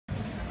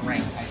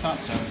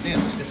So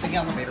this is the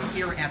elevator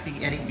here at the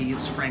Eddie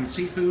V's Fried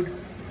Seafood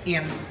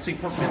in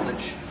Seaport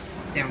Village,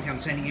 downtown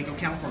San Diego,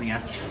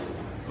 California.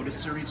 OTIS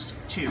Series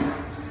 2.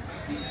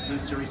 Blue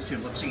Series 2.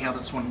 Let's see how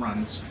this one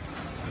runs.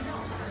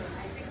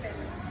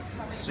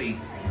 Let's see.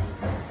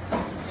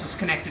 This is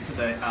connected to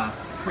the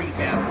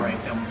prefab where I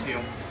filmed too.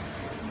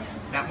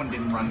 That one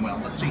didn't run well.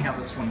 Let's see how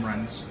this one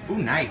runs. Ooh,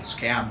 nice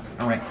cab.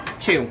 All right,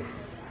 2.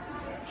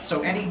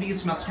 So Eddie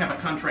V's must have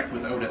a contract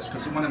with OTIS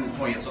because the one in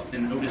Latoya is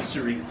in OTIS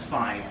Series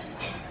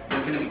 5.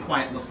 We're going to be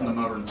quiet, listen to the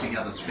motor, and see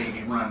how this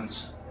baby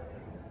runs.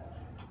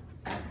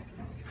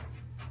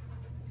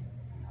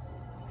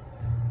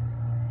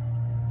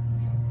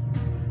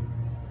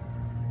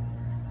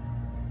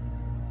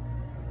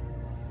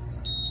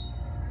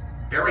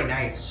 Very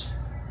nice.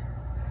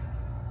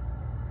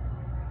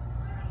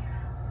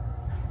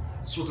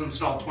 This was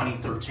installed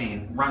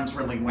 2013. Runs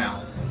really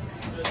well.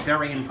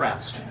 Very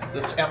impressed.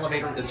 This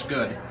elevator is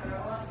good.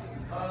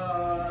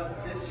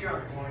 This year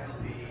I'm going to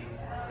be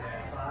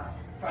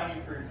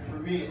finding for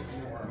me it's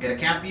more. Get a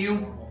cab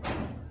view.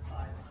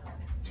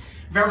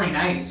 Very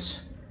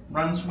nice.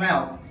 Runs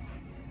well.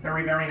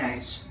 Very, very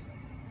nice.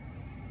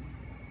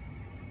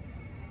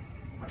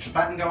 Watch the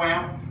button go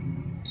out.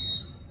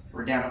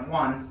 We're down at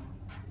 1.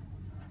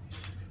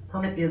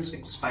 Permit is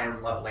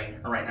expired, lovely.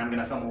 All right, I'm going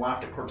to film a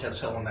loft at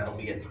Cortez Hill, and that'll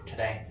be it for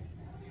today.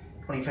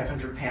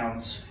 2,500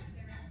 pounds.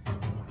 There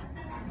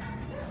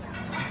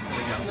we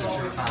go. There's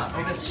your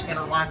OTIS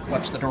interlock.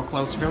 Watch the door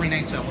close. Very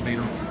nice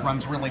elevator.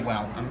 Runs really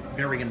well. I'm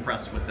very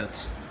impressed with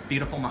this.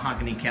 Beautiful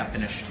mahogany cab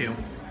finish, too.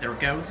 There it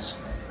goes.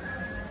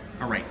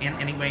 All right, and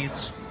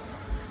anyways,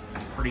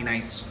 pretty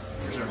nice.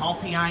 Here's our Hall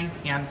PI,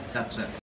 and that's it.